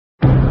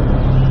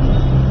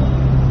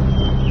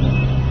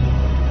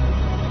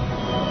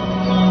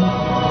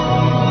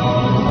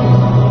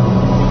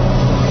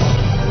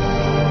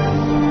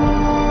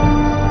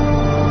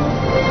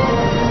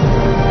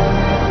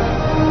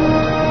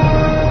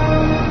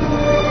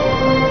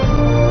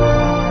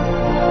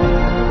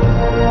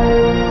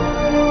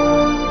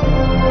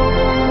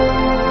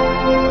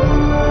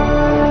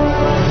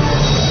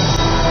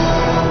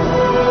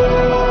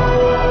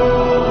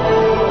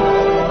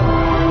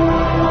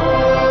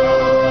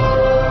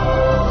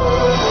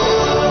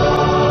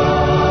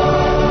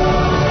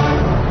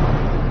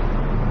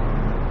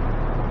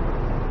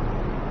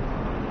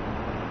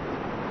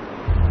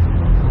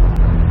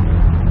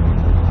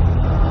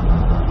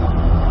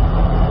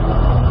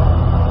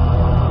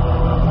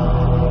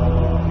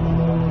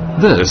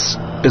This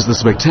is the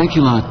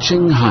spectacular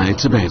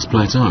Qinghai Tibet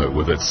Plateau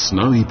with its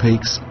snowy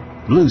peaks,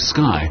 blue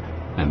sky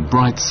and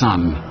bright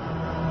sun.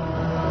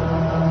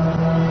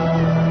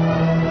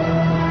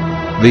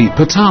 The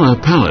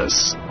Potala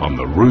Palace on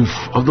the roof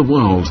of the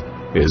world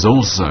is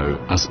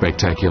also a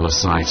spectacular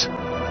sight.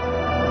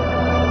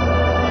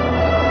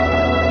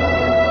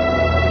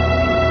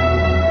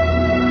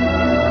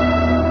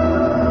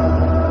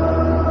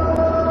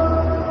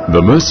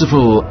 The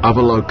merciful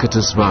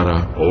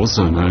Avalokitesvara,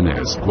 also known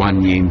as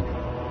Guan Yin,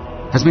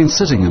 has been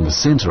sitting in the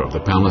center of the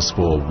palace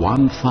for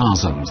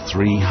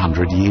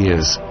 1,300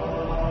 years.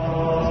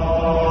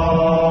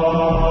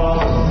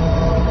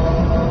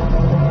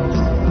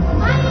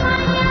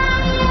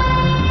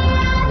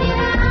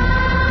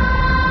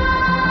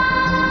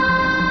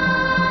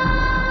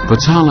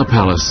 Potala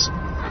Palace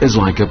is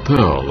like a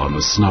pearl on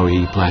the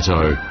snowy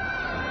plateau.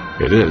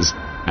 It is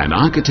an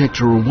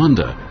architectural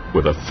wonder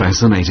with a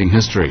fascinating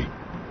history.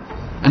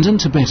 And in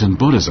Tibetan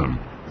Buddhism,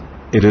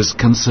 it is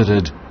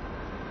considered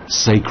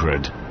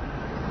sacred.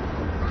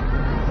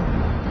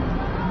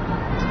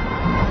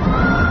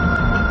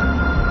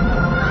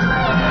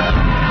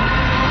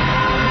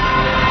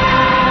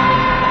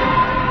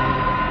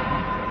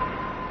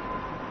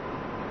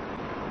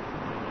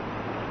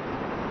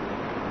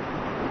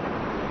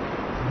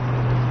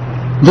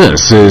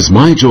 This is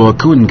Major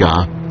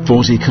Kunga,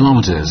 40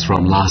 kilometers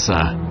from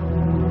Lhasa.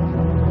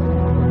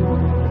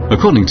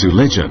 According to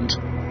legend,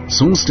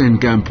 Songtsen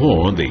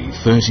Gampo, the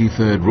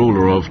 33rd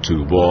ruler of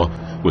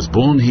Tubor, was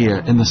born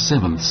here in the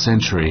 7th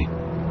century.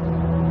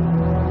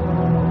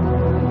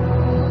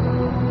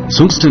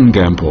 Songtsen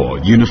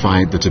Gampo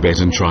unified the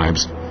Tibetan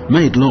tribes,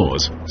 made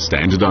laws,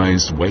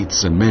 standardized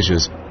weights and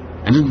measures,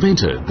 and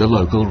invented the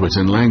local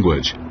written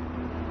language.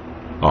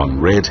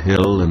 On Red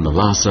Hill in the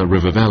Lhasa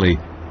River Valley,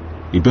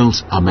 he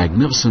built a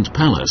magnificent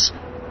palace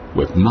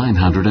with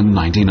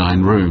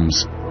 999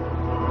 rooms.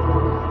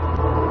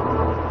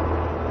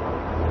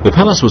 The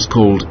palace was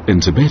called, in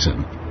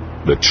Tibetan,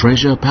 the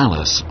Treasure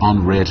Palace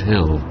on Red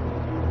Hill.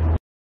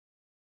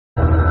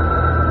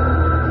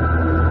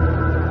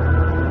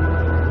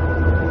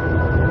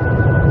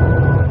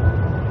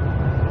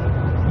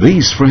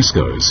 These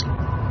frescoes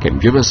can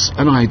give us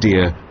an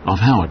idea of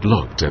how it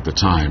looked at the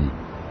time.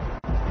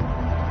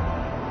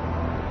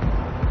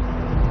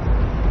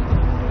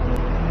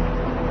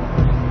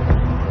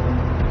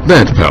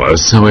 That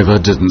palace, however,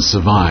 didn't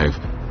survive.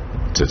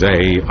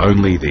 Today,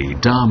 only the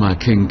Dharma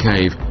King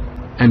Cave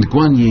and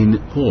Guan Yin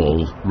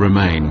Hall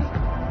remain.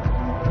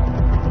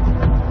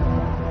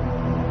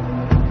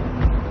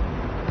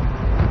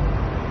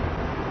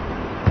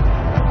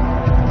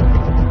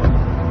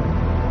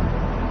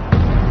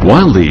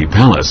 While the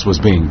palace was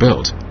being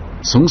built,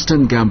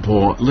 Songtsen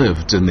Gampo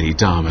lived in the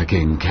Dharma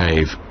King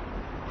Cave.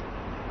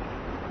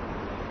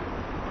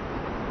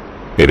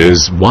 It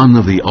is one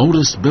of the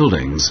oldest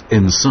buildings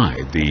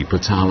inside the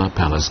Potala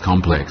Palace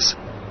complex.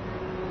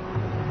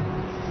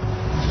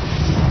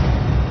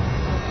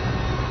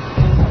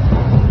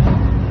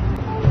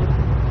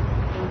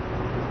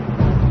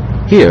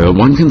 Here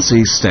one can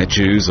see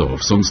statues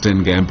of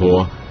Songtsen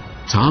Gampo,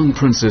 Tang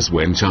Princess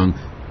Wenchang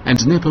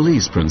and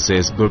Nepalese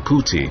Princess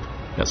Burkuti,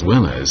 as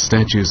well as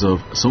statues of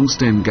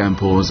Songtsen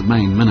Gampo's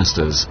main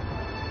ministers.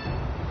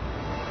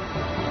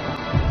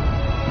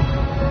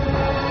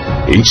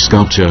 Each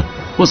sculpture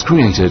was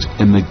created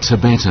in the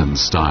Tibetan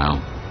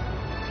style.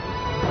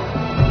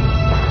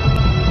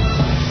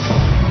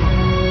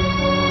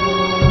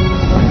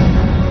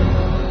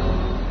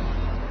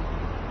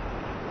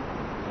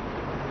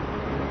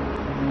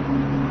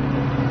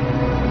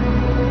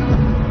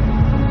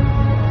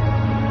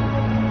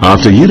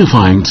 After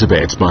unifying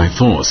Tibet by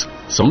force,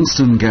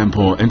 Songtsen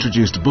Gampo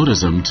introduced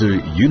Buddhism to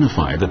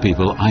unify the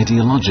people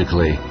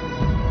ideologically.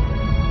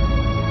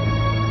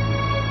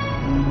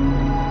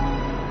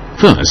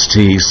 First,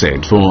 he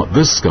sent for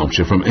this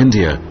sculpture from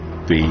India,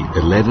 the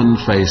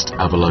 11-faced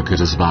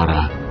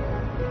Avalokitesvara.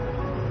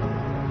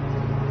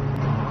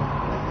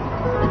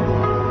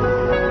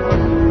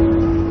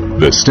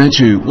 The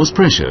statue was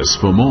precious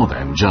for more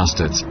than just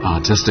its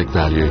artistic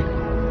value.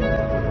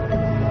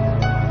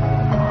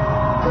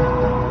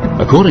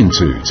 According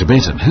to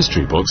Tibetan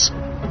history books,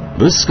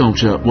 this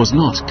sculpture was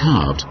not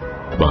carved,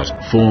 but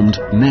formed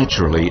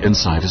naturally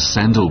inside a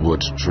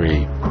sandalwood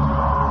tree.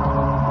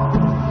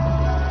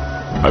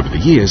 Over the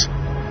years,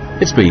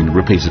 it's been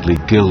repeatedly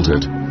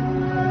gilded.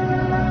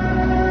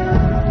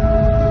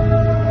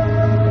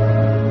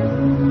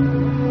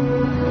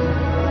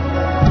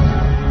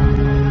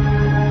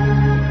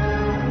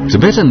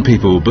 Tibetan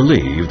people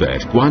believe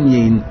that Guan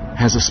Yin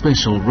has a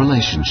special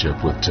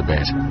relationship with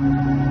Tibet.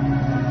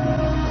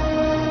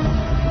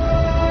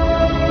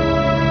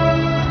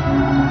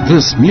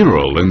 This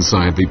mural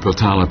inside the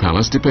Potala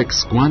Palace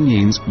depicts Guan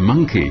Yin's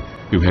monkey,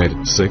 who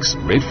had 6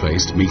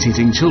 red-faced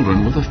meat-eating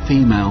children with a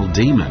female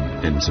demon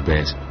in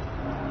Tibet.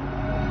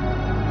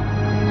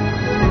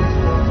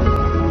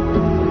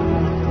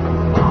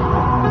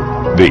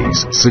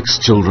 These 6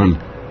 children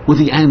were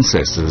the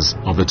ancestors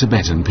of the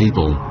Tibetan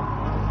people.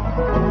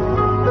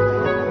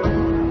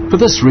 For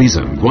this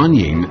reason,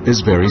 Guanyin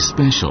is very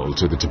special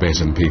to the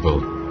Tibetan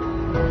people.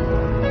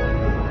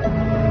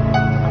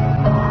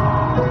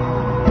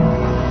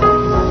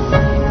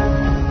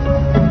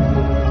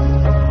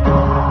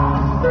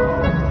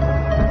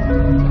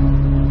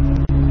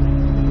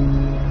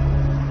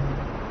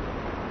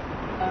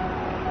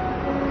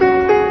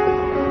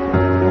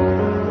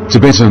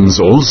 Tibetans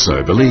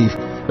also believe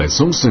that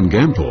Songtsen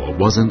Gampo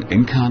was an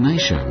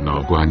incarnation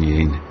of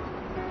Guanyin.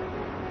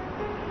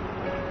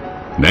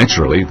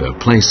 Naturally, the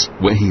place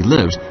where he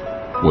lived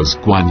was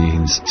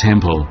Guanyin's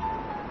temple.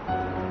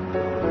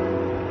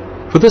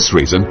 For this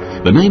reason,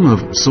 the name of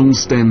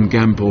Songtsen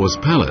Gampo's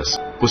palace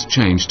was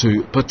changed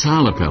to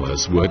Potala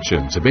Palace, which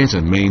in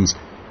Tibetan means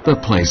the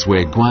place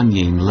where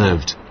Guanyin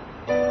lived.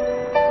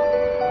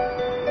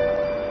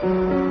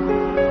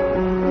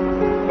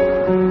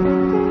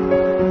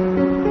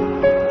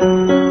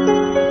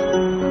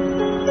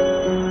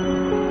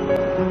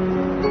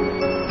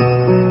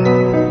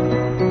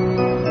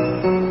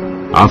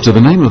 After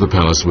the name of the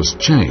palace was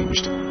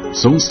changed,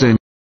 Songtsen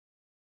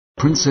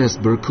Princess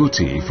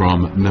Burkuti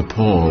from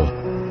Nepal.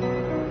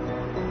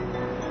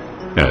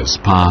 As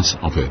part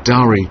of her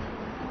dowry,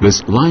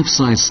 this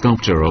life-size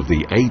sculpture of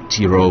the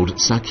 8-year-old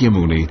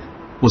Sakyamuni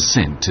was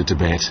sent to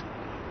Tibet.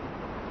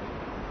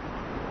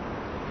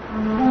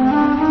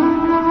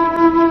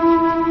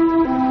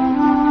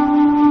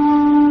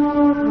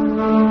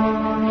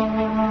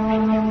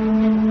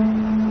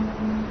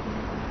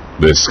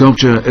 The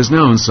sculpture is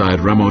now inside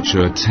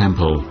Ramocha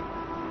Temple.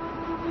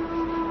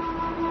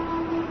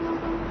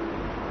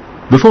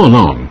 Before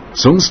long,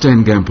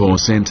 Songtsen Gampo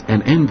sent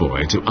an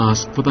envoy to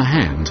ask for the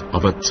hand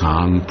of a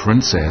Tang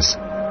princess.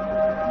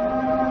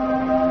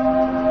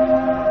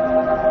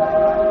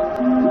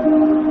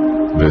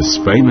 This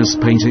famous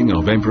painting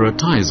of Emperor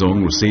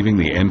Taizong receiving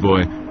the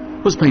envoy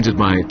was painted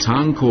by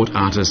Tang court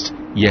artist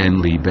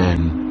Yan Li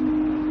Ben.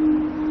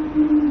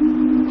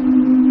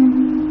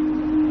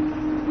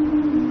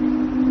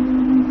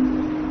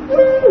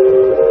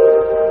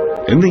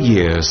 In the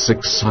year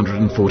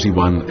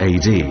 641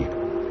 AD,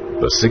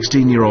 the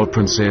 16-year-old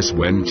Princess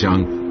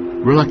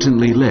Wencheng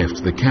reluctantly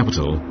left the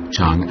capital,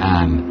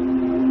 Chang'an.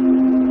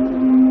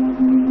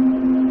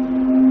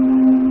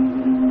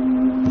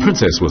 The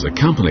princess was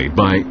accompanied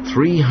by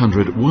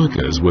 300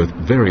 workers with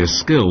various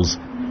skills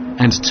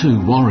and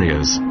 2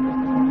 warriors.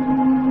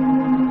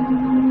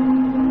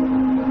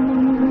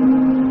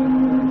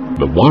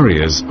 The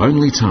warriors'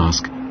 only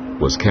task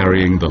was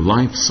carrying the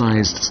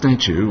life-sized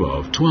statue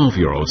of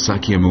 12-year-old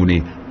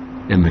Sakyamuni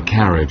in the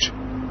carriage.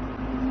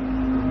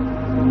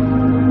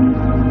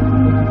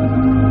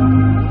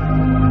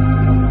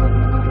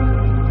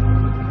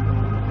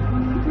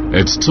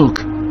 It took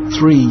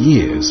 3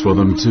 years for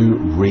them to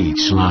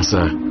reach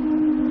Lhasa.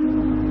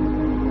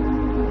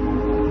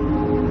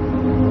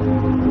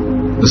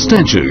 The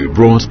statue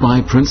brought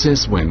by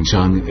Princess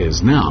Wencheng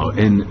is now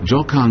in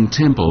Jokang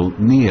Temple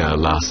near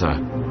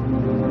Lhasa.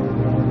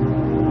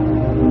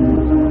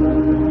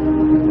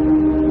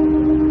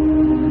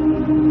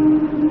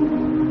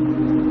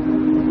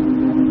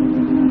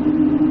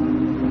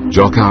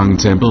 Jokang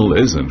Temple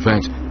is in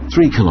fact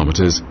 3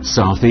 kilometers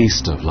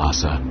southeast of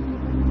Lhasa.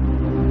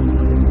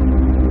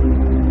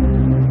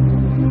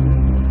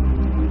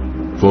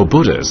 For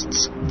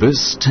Buddhists,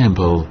 this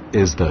temple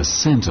is the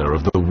center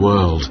of the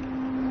world.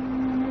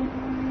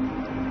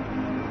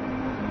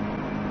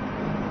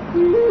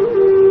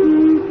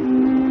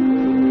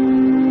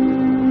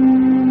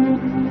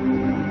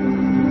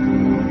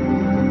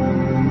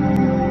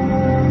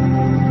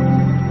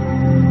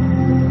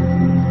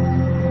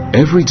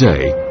 Every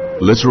day,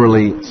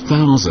 literally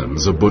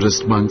thousands of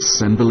Buddhist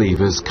monks and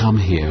believers come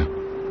here.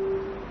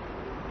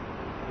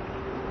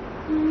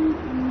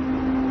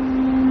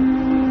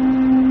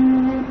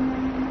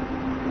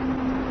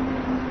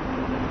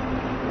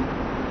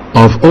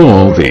 Of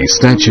all the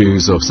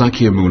statues of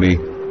Sakyamuni,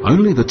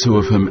 only the 2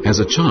 of him as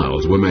a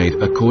child were made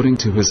according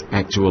to his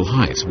actual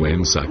height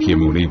when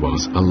Sakyamuni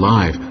was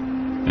alive,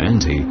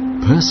 and he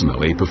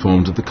personally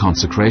performed the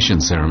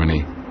consecration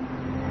ceremony.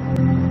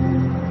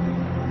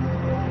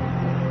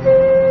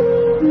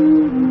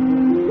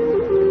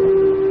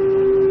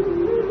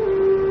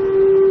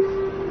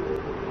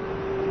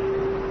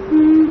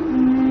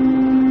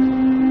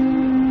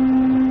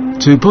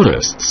 To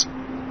Buddhists,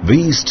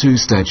 these 2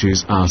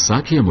 statues are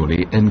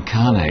Sakyamuni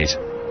incarnate.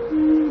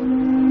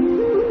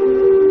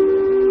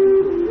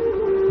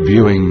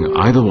 Viewing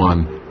either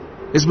one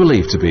is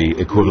believed to be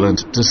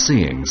equivalent to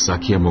seeing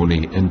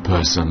Sakyamuni in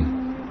person.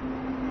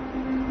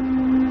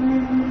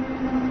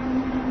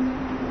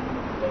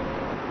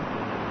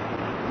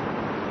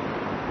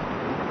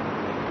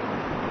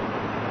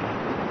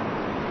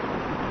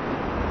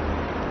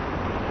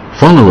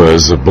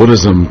 Followers of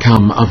Buddhism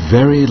come a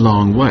very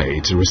long way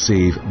to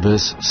receive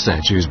this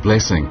statue's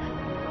blessing.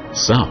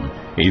 Some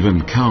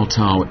even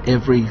kowtow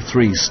every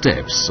 3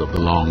 steps of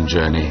the long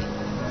journey.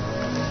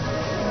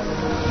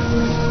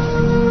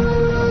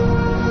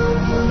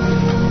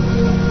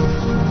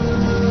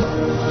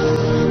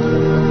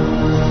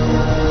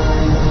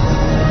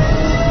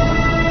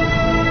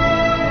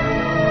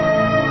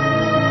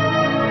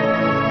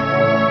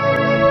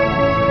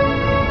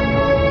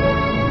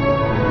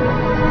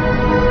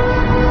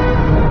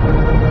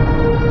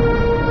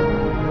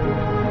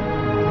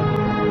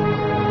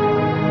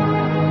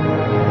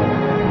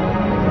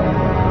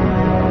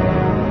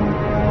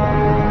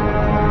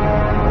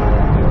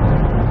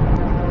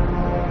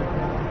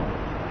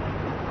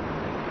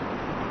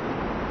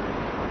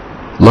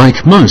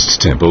 Like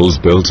most temples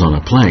built on a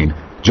plain,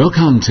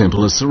 Jokhang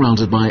Temple is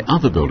surrounded by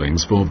other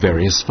buildings for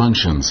various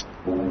functions.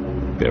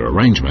 Their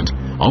arrangement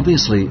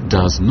obviously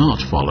does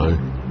not follow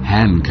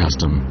Han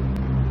custom.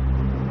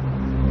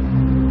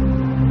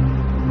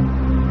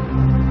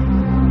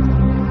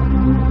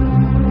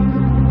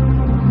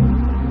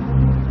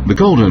 The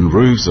golden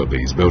roofs of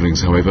these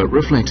buildings, however,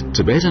 reflect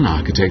Tibetan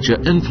architecture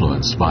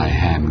influenced by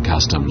Han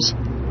customs.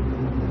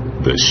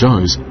 This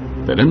shows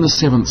that in the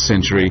 7th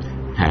century,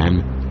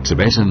 Han,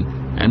 Tibetan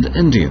and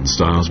Indian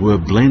styles were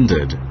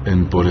blended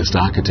in Buddhist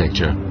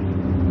architecture.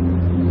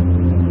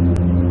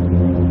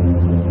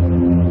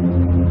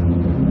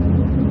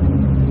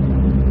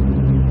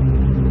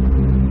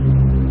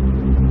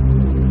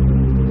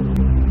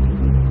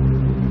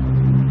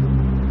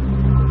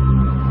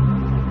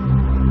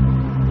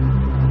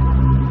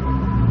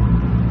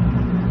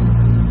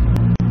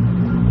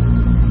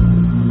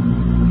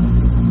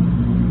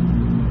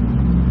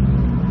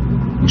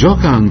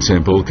 Jokhang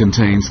Temple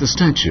contains the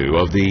statue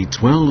of the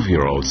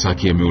 12-year-old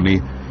Sakyamuni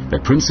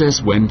that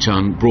Princess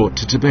Wenchang brought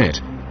to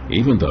Tibet,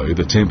 even though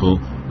the temple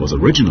was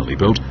originally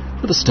built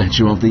for the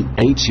statue of the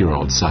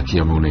 8-year-old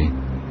Sakyamuni.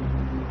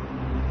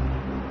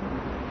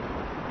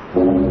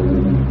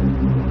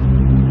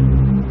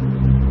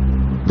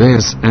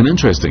 There's an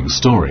interesting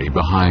story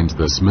behind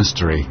this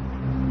mystery.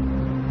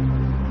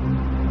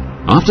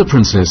 After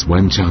Princess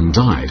Wenchang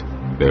died,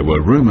 there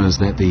were rumours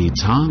that the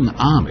Tang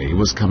army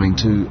was coming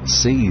to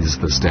seize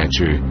the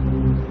statue.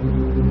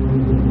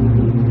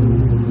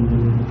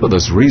 For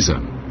this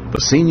reason,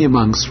 the senior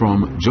monks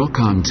from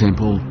Jokhang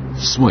Temple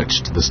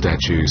switched the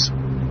statues.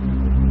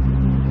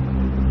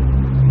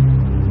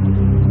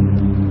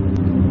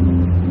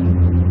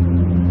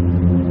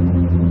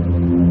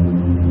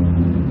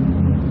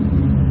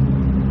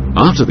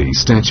 After the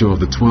statue of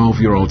the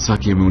 12-year-old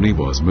Sakyamuni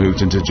was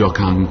moved into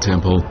Jokhang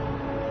Temple,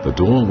 the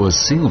door was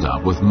sealed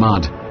up with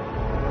mud.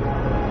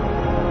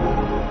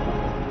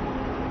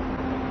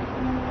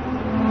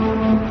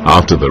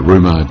 After the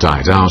rumour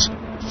died out,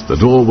 the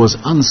door was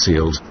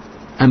unsealed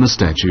and the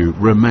statue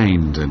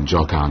remained in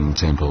Jokhang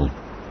Temple.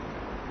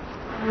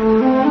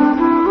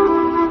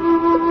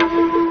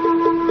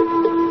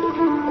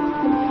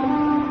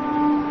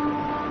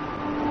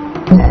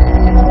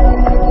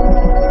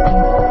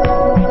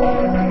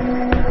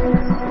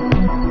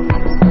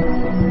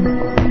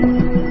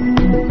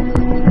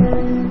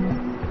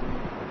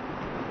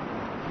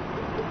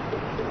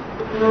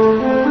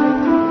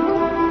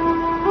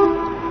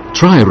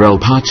 Trai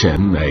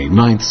Relpachen, a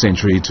 9th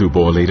century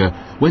Tubor leader,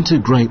 went to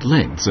great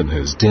lengths in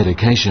his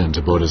dedication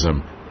to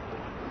Buddhism.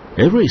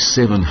 Every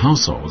 7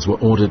 households were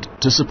ordered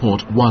to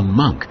support 1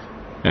 monk,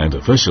 and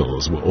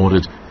officials were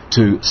ordered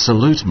to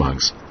salute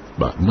monks,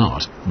 but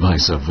not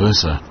vice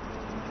versa.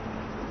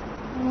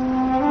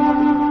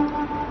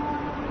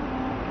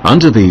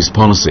 Under these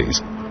policies,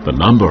 the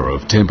number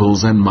of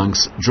temples and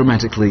monks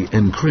dramatically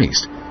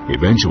increased,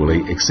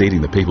 eventually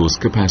exceeding the people's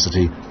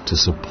capacity to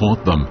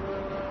support them.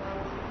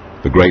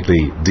 The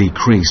greatly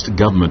decreased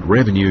government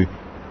revenue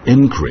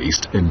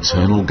increased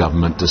internal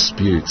government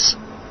disputes.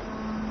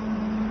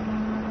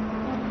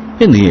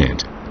 In the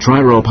end,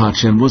 Trai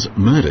Relpachen was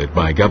murdered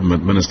by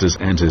government ministers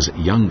and his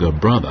younger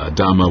brother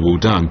Dharma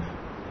Wudang,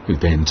 who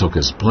then took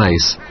his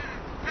place.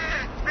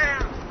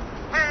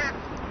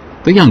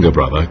 The younger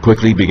brother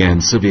quickly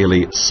began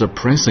severely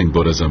suppressing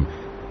Buddhism,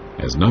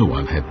 as no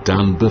one had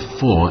done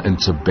before in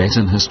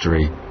Tibetan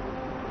history.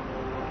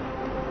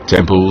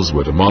 Temples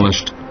were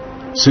demolished,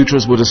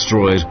 sutras were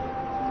destroyed,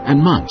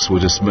 and monks were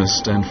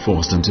dismissed and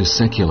forced into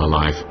secular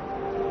life.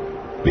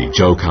 The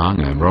Jokhang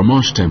and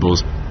Ramosh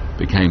temples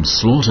became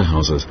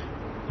slaughterhouses,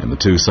 and the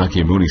 2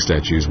 Sakyamuni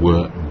statues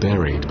were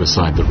buried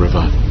beside the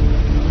river.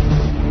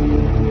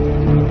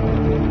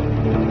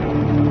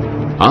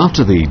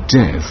 After the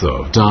death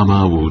of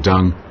Dharma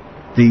Wudang,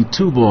 the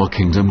Tubor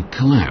kingdom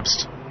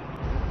collapsed.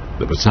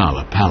 The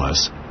Potala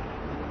palace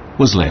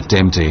was left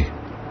empty.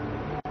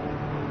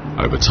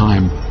 Over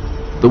time,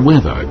 the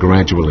weather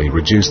gradually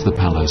reduced the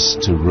palace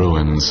to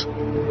ruins.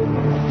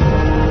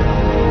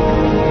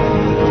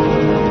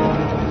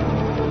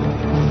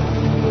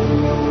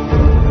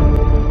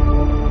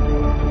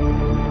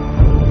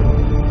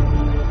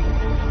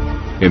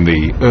 In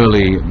the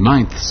early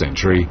 9th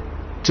century,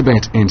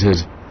 Tibet entered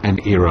an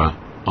era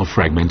of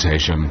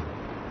fragmentation.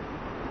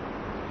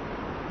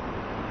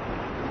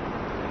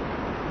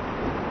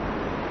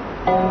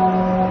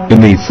 In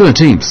the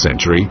 13th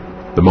century,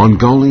 the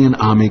Mongolian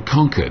army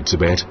conquered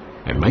Tibet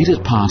and made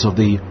it part of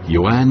the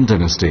Yuan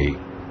dynasty.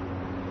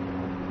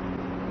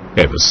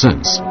 Ever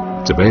since,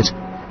 Tibet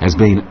has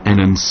been an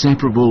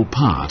inseparable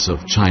part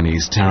of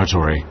Chinese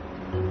territory.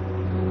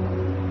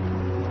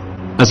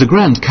 As a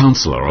Grand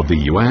Counselor of the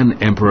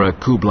Yuan Emperor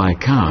Kublai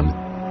Khan,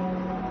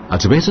 a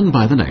Tibetan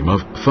by the name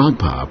of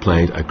Phagpa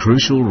played a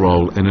crucial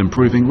role in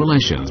improving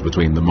relations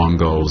between the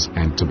Mongols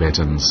and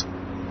Tibetans.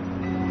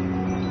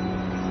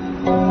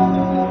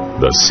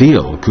 The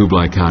seal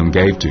Kublai Khan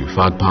gave to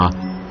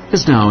Phagpa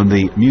is now in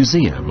the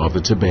Museum of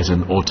the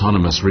Tibetan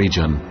Autonomous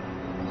Region.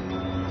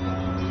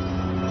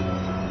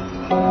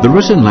 The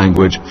written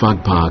language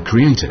Phagpa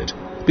created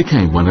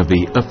became one of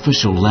the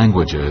official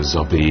languages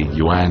of the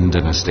Yuan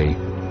dynasty.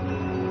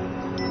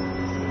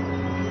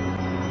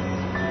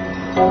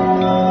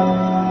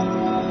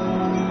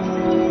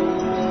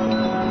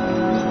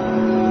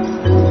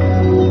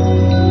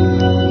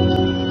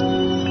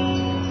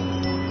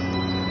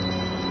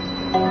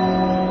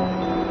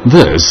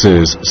 This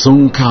is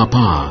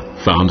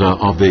Tsongkhapa, founder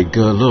of the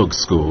Gelug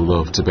school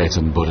of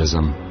Tibetan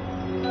Buddhism.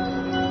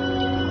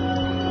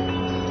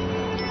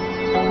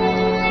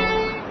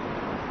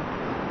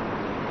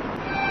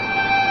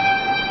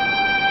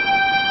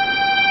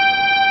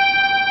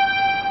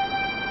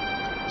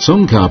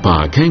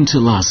 Tsongkhapa came to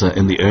Lhasa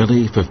in the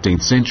early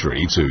 15th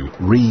century to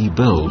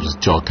rebuild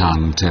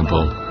Jokhang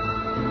Temple.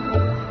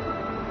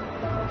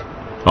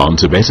 On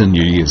Tibetan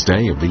New Year's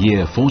Day of the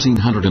year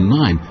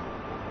 1409,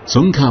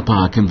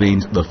 Tsongkhapa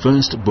convened the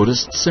first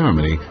Buddhist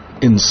ceremony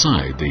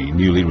inside the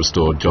newly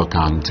restored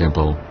Jokhang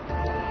Temple.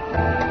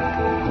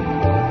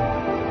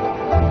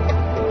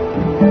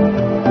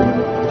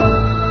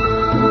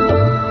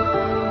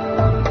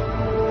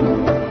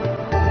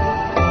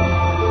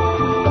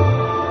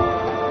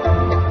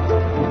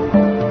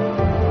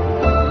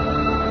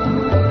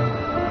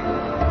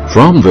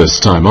 From this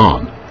time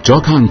on,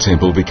 Jokhang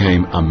Temple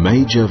became a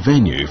major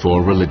venue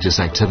for religious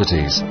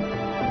activities.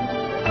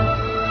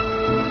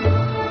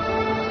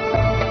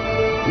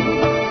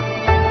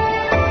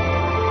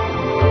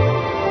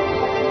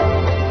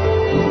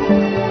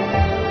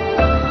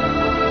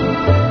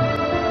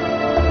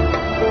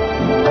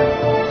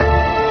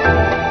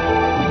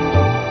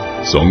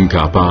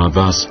 Tsongkhapa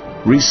thus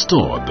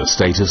restored the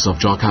status of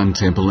Jokhang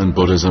Temple in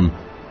Buddhism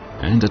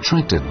and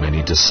attracted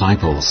many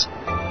disciples.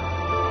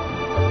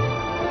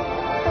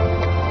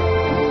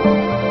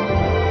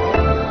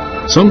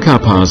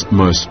 Tsongkhapa's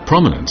most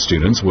prominent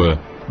students were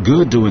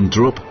Gurduen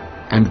Drup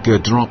and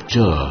Gurdrop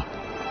Jur.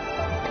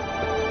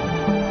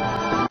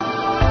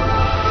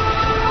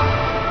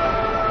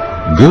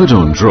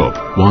 Gurduen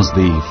Drup was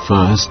the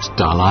first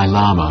Dalai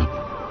Lama.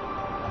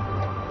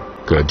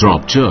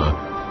 Gurdrop Jur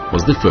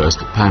was the first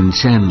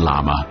Panchen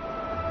Lama.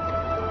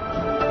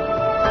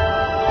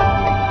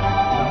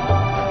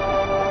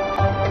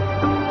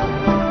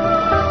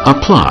 A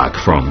plaque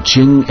from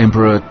Qing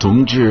Emperor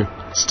Tongzhi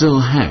still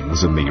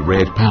hangs in the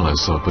Red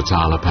Palace of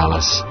Potala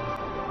Palace.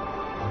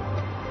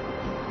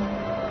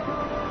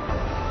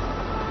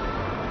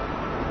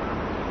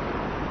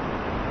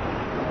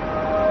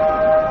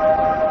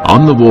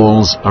 On the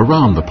walls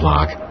around the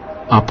plaque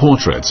are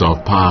portraits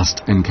of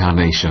past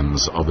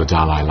incarnations of the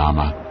Dalai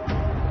Lama.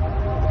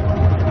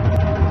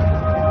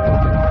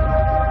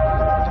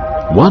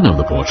 One of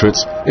the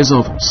portraits is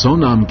of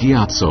Sonam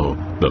Gyatso,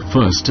 the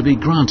first to be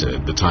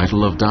granted the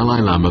title of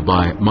Dalai Lama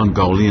by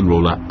Mongolian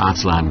ruler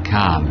Atlan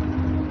Khan.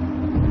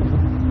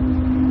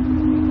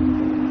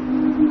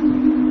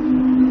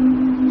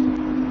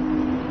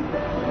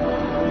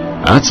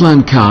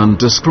 Atlan Khan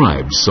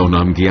described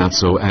Sonam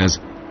Gyatso as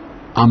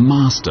a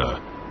master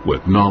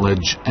with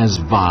knowledge as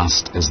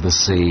vast as the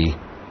sea.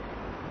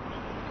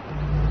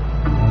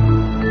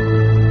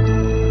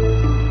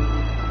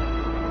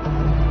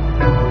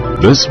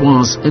 This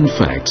was, in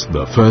fact,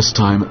 the first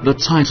time the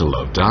title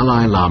of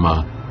Dalai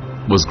Lama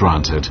was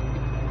granted.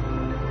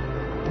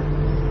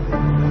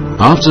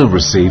 After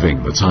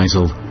receiving the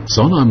title,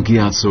 Sonam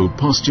Gyatso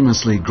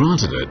posthumously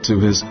granted it to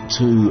his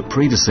two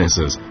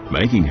predecessors,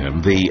 making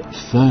him the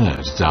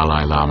third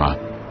Dalai Lama.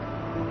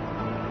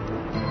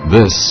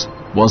 This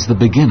was the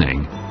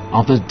beginning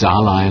of the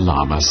Dalai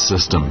Lama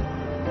system.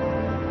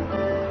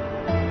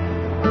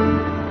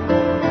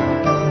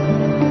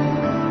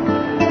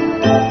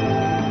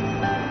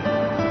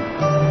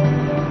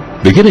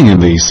 Beginning in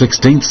the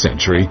 16th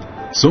century,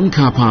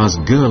 Tsongkhapa's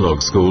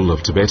Gelug school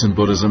of Tibetan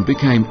Buddhism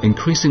became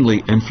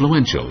increasingly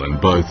influential in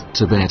both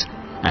Tibet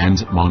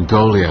and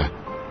Mongolia.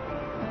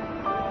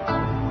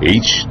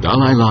 Each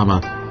Dalai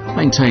Lama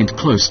maintained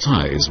close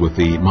ties with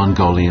the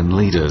Mongolian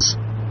leaders.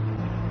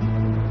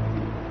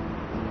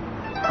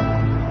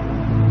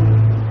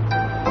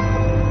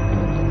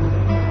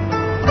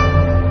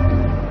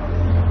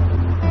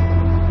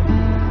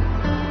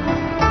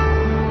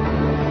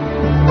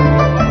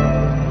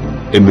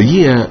 In the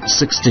year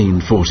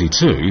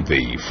 1642,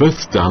 the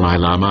fifth Dalai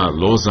Lama,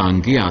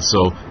 Losang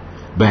Gyatso,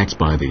 backed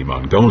by the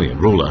Mongolian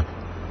ruler,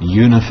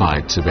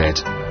 unified Tibet.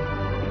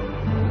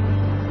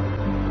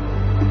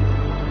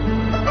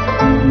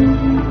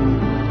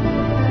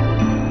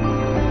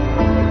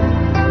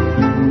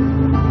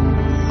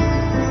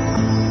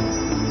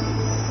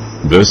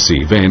 This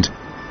event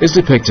is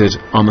depicted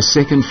on the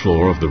second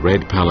floor of the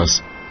Red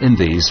Palace in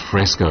these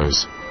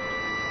frescoes.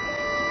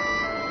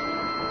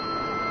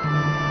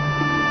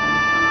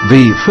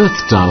 The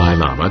fifth Dalai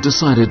Lama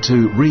decided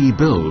to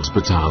rebuild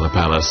Potala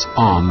Palace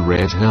on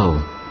Red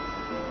Hill.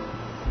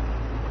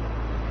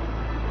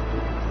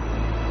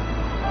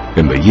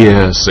 In the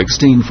year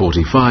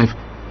 1645,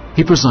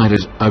 he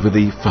presided over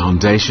the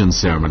foundation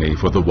ceremony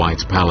for the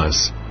White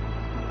Palace.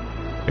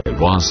 It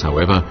was,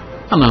 however,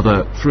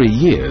 another 3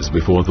 years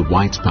before the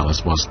White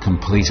Palace was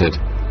completed.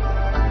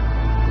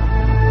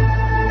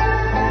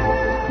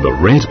 The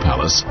Red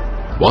Palace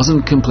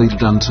wasn't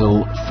completed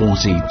until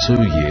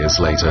 42 years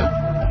later.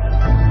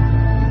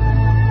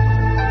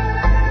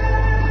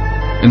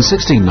 In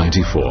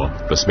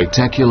 1694, the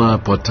spectacular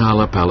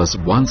Potala Palace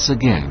once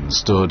again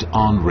stood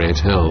on Red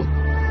Hill.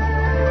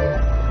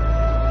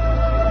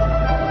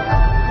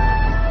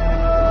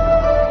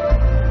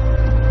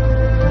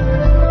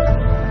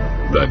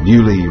 The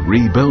newly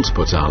rebuilt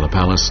Potala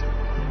Palace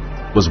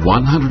was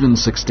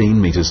 116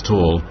 metres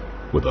tall,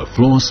 with a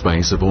floor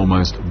space of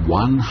almost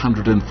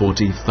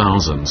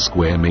 140,000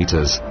 square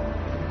metres.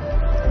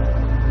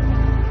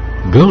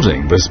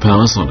 Building this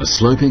palace on a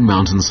sloping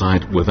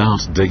mountainside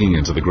without digging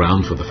into the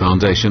ground for the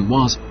foundation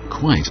was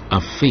quite a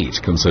feat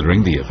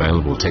considering the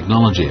available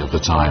technology of the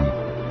time.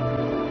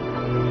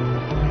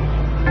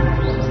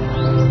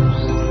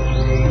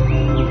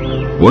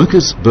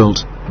 Workers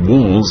built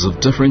walls of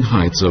differing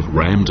heights of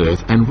rammed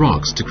earth and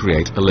rocks to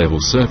create a level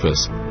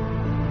surface.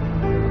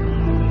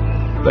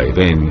 They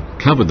then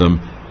covered them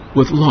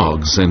with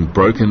logs and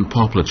broken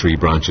poplar tree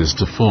branches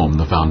to form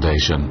the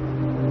foundation.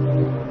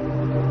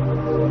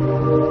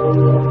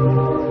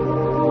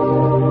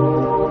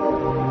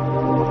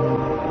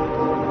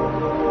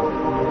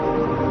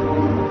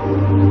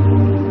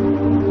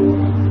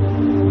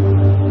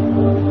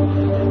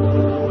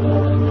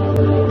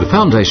 The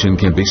foundation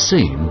can be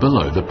seen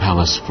below the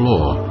palace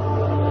floor.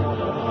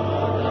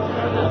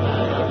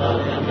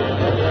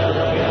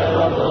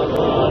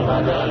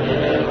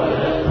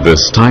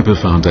 This type of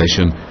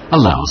foundation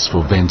allows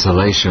for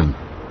ventilation.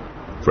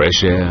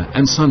 Fresh air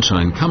and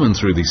sunshine come in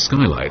through the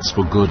skylights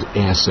for good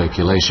air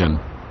circulation.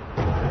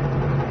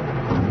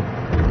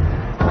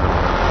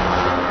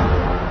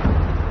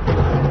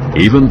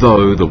 Even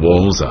though the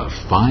walls are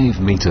 5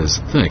 meters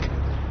thick,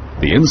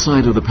 the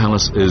inside of the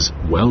palace is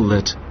well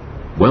lit,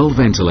 well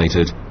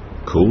ventilated,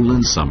 cool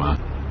in summer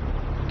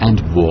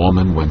and warm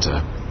in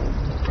winter.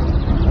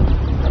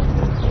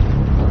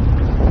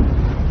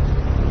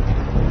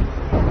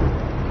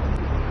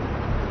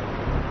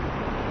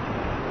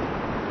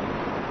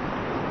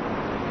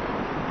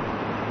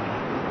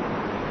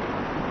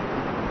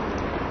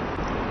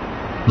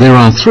 There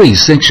are 3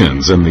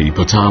 sections in the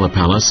Potala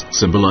Palace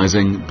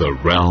symbolizing the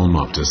realm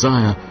of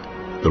desire,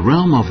 the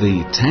realm of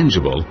the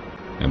tangible,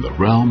 and the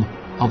realm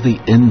of the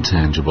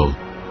intangible.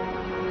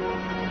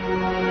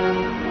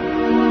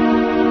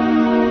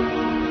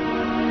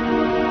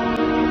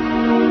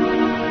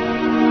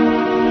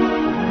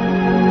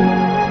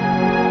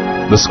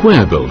 The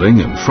square building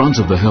in front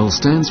of the hill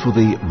stands for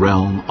the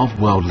realm of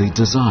worldly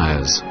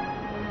desires.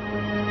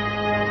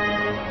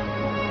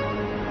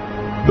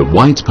 The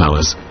White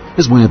Palace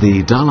is where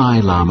the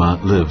Dalai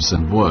Lama lives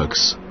and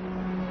works.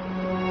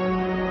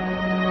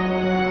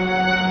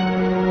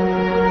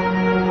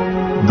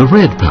 The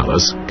Red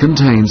Palace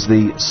contains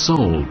the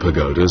soul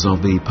pagodas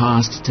of the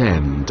past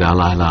 10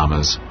 Dalai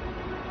Lamas.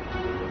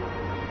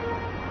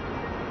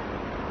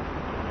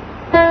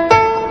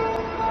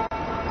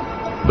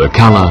 The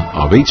colour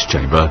of each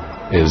chamber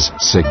is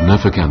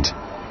significant.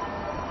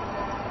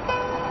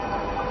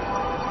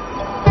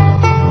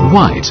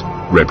 White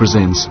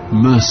represents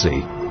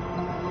mercy.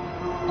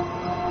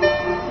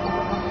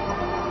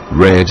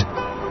 Red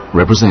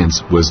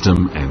represents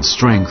wisdom and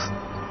strength,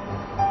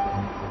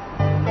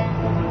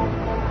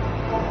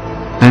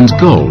 and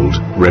gold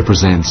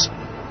represents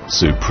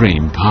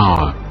supreme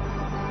power.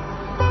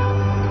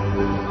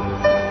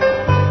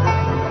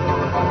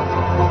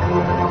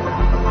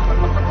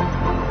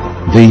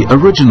 The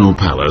original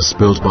palace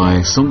built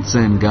by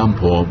Songtsen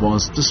Gampo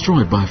was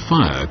destroyed by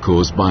fire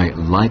caused by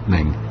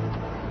lightning.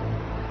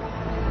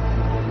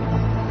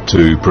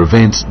 To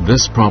prevent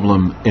this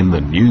problem in the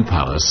new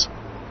palace,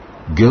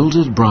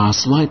 gilded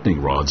brass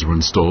lightning rods were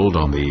installed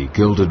on the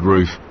gilded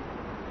roof,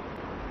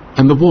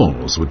 and the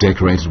walls were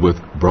decorated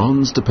with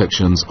bronze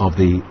depictions of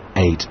the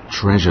 8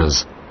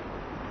 treasures.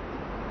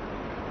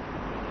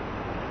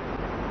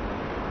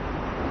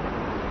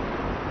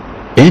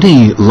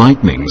 Any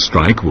lightning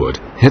strike would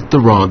hit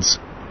the rods,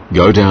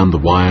 go down the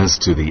wires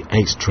to the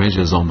 8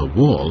 treasures on the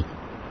wall,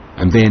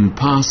 and then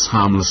pass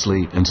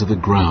harmlessly into the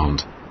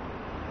ground.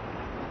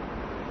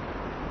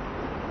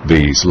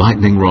 These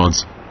lightning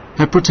rods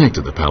have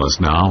protected the palace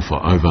now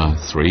for over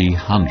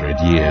 300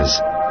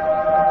 years.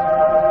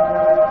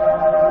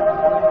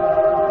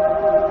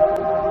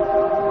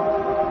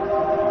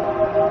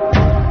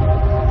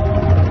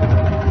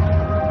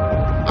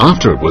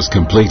 After it was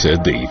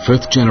completed, the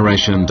 5th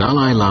generation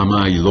Dalai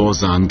Lama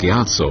Losang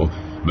Gyatso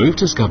moved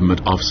his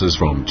government offices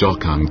from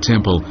Jokhang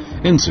Temple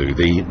into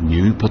the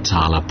new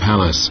Potala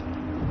Palace.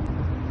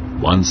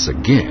 Once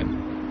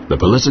again, the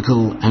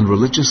political and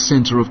religious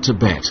centre of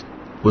Tibet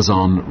was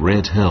on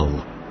Red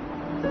Hill.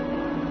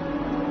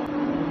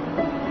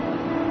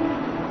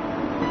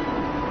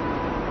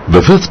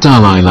 The 5th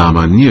Dalai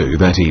Lama knew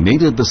that he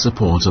needed the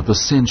support of the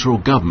central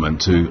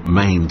government to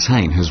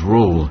maintain his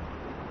rule.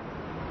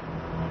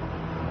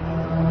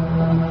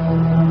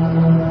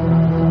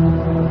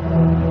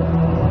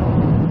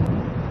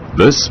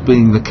 This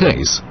being the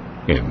case,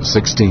 in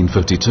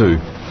 1652,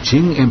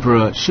 Qing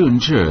Emperor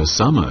Xunzhi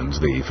summoned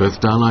the 5th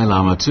Dalai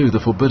Lama to the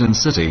Forbidden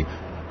City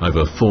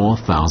over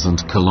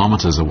 4,000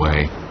 kilometers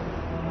away.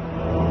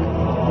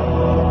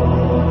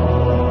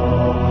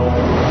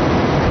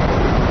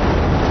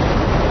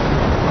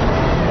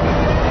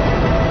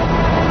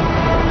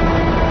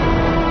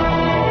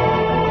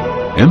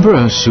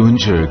 Emperor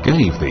Xunzhi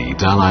gave the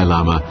Dalai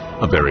Lama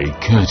a very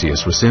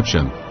courteous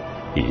reception.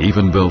 He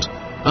even built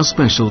a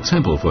special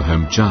temple for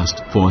him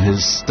just for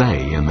his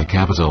stay in the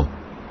capital.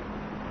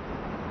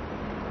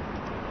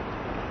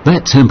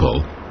 That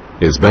temple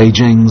is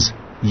Beijing's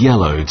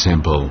Yellow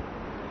Temple.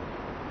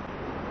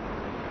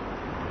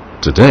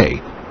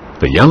 Today,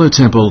 the Yellow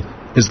Temple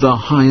is the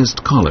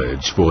highest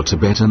college for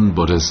Tibetan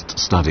Buddhist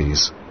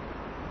studies.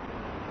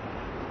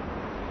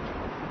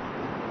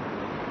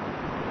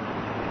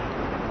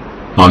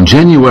 On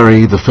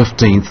January the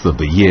 15th of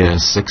the year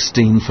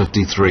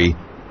 1653,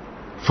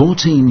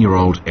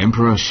 14-year-old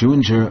Emperor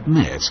Xunzhi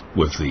met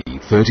with the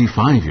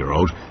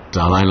 35-year-old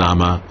Dalai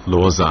Lama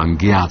Losang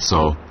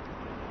Gyatso.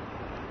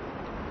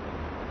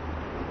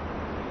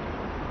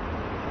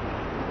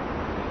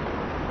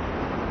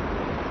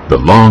 The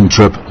long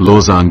trip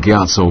Losang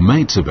Gyatso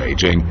made to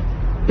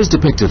Beijing is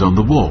depicted on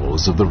the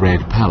walls of the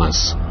Red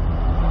Palace.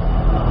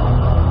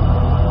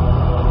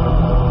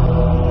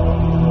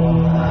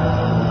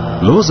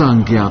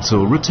 Losang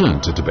Gyatso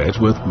returned to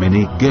Tibet with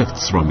many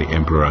gifts from the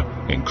emperor,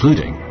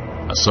 including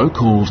a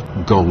so-called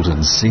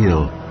golden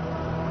seal.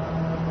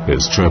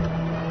 His trip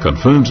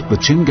confirmed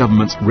the Qing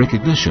government's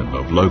recognition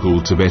of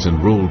local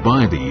Tibetan rule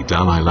by the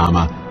Dalai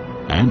Lama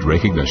and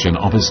recognition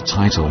of his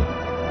title.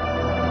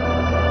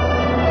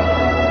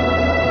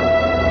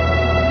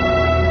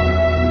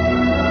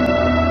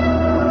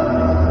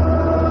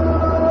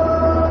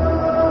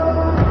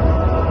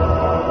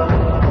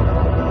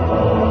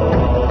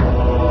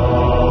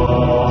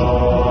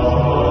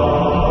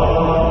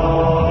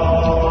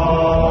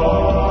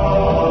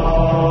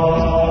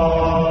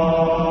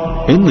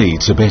 In the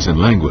Tibetan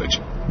language,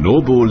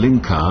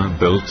 Norbulinka,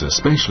 built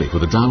especially for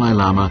the Dalai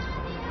Lama,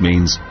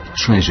 means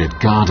treasured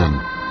garden.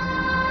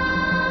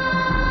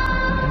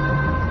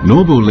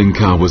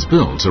 Norbulinka was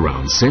built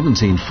around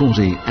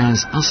 1740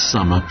 as a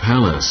summer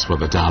palace for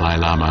the Dalai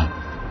Lama.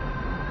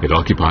 It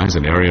occupies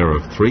an area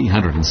of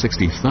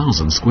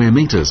 360,000 square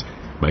meters,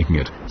 making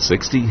it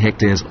 60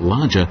 hectares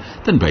larger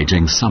than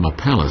Beijing's summer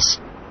palace.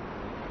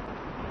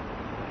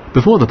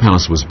 Before the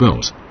palace was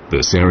built,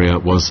 this area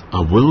was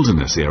a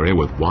wilderness area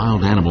with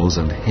wild animals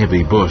and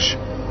heavy bush.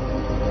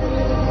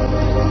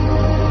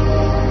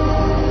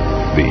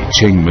 The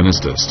Qing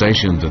minister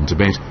stationed in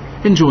Tibet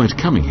enjoyed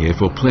coming here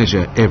for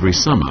pleasure every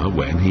summer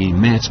when he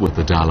met with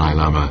the Dalai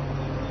Lama.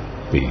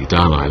 The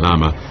Dalai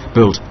Lama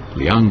built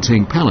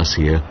Liangting Palace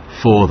here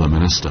for the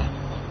minister.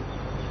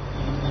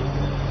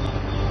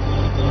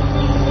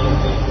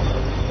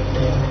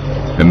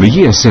 In the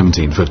year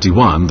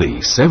 1751, the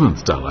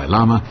 7th Dalai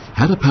Lama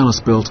had a palace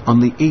built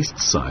on the east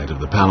side of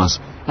the palace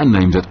and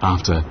named it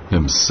after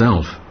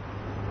himself.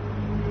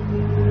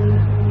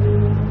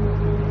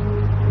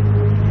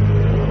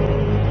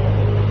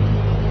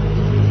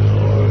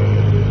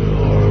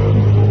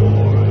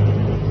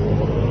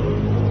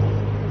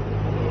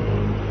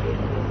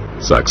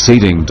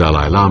 Succeeding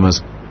Dalai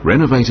Lamas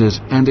renovated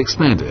and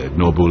expanded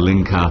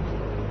Norbulinka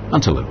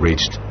until it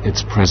reached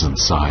its present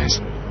size.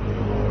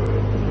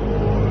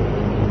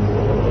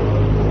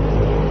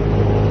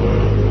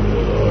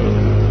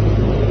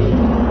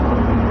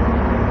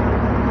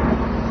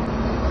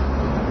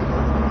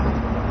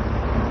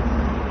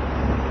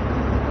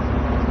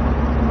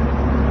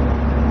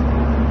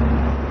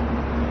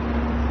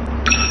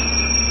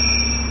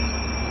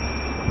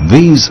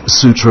 These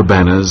sutra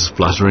banners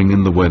fluttering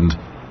in the wind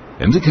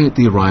indicate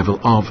the arrival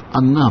of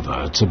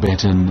another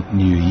Tibetan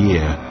New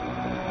Year.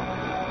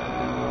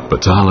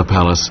 Potala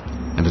Palace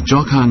and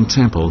Jokhang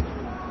Temple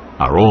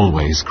are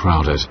always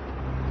crowded.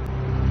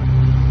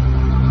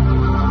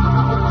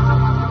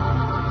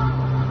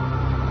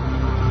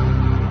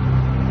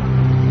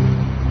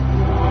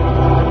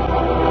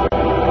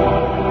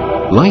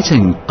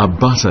 Lighting a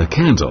butter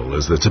candle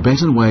is the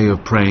Tibetan way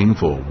of praying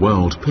for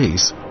world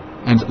peace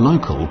and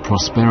local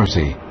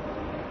prosperity.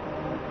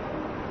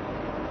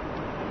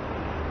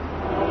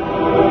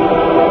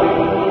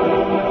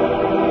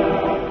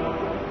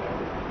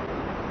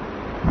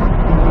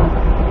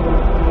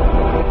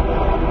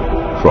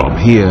 From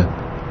here,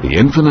 the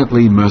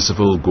infinitely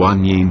merciful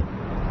Guan Yin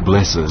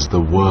blesses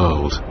the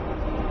world.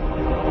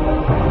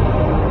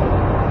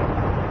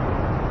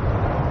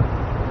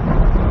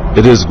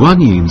 It is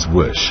Guan Yin's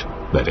wish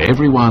that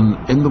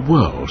everyone in the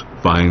world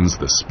finds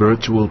the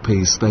spiritual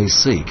peace they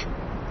seek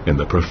in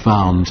the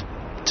profound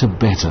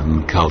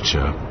Tibetan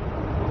culture.